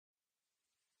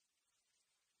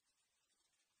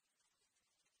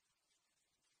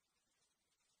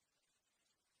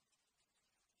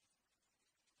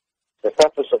The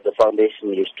purpose of the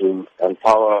foundation is to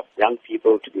empower young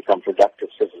people to become productive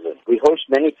citizens. We host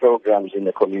many programs in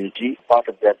the community, part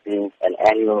of that being an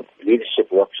annual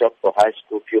leadership workshop for high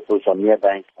school pupils from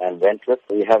Merebank and Wentworth.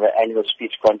 We have an annual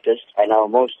speech contest, and our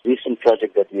most recent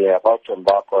project that we are about to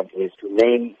embark on is to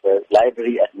name the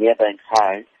library at Merebank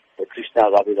High the Krishna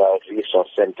Rabilal Resource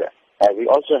Center. We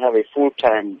also have a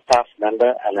full-time staff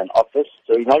member and an office.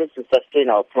 So in order to sustain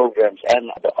our programs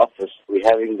and the office, we're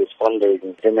having this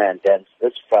fundraising dinner and dance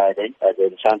this Friday at the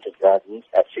Enchanted Gardens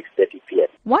at 6:30 p.m.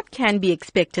 What can be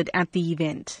expected at the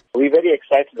event? We're very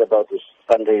excited about this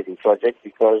fundraising project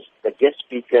because the guest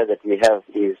speaker that we have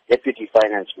is Deputy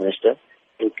Finance Minister,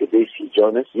 SABC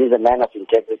Jonas. He is a man of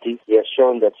integrity. He has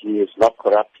shown that he is not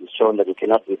corrupt. He's shown that he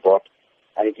cannot be bought.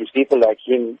 And it is people like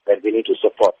him that we need to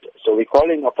support. So we're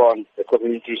calling upon the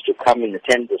communities to come and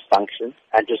attend this function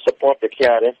and to support the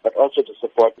KRF, but also to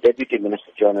support Deputy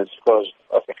Minister Jonas because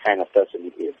of the kind of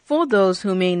person he is. For those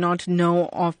who may not know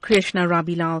of Krishna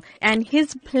Rabilal and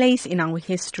his place in our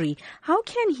history, how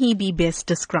can he be best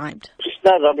described?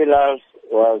 Krishna Rabilal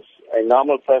was a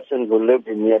normal person who lived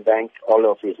in Merebank all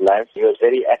of his life. He was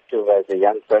very active as a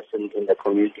young person in the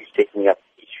community, taking up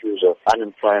issues of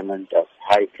unemployment, of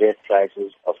high gas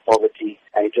prices, of poverty.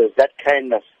 And it was that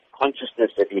kind of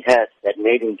consciousness that he had that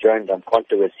made him join the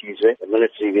Umkhonto Wesizwe, the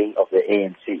military wing of the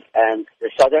ANC. And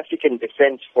the South African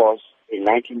Defence Force in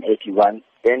 1981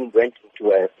 then went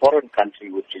into a foreign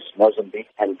country, which is Mozambique,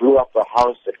 and blew up a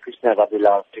house that Krishna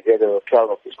Rabilal, together with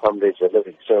 12 of his comrades, were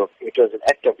living. So it was an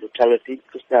act of brutality.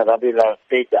 Krishna Rabilal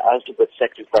paid the ultimate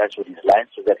sacrifice with his life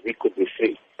so that we could be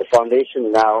free. The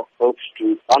foundation now hopes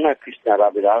to honor Krishna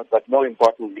Rabilal, but more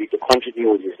importantly, to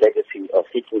continue with his legacy of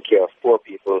taking care of poor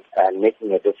people and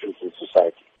making a difference in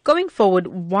society. Going forward,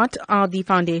 what are the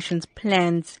foundation's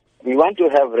plans? We want to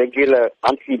have regular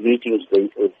monthly meetings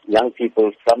with young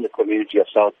people from the community of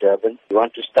South Durban. We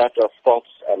want to start off sports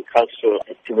and cultural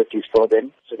activities for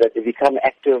them so that they become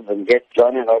active and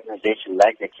join an organization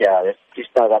like the KRF.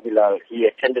 Krishna Rabilal, he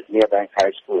attended Merebank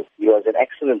High School. He was an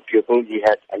excellent pupil. He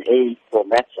had an A for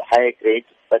maths, a higher grade.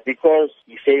 But because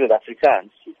he failed Afrikaans,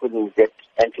 he couldn't get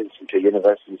entrance into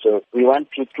university. So we want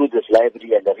to, through this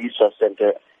library and the resource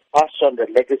center, pass on the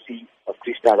legacy of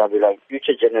Krishna Rabilal.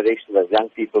 Future generations of young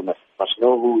people must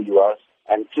know who he was.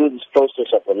 And through this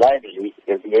process of the library,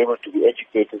 they'll be able to be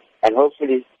educated. And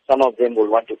hopefully some of them will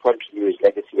want to continue his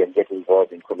legacy and get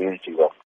involved in community work.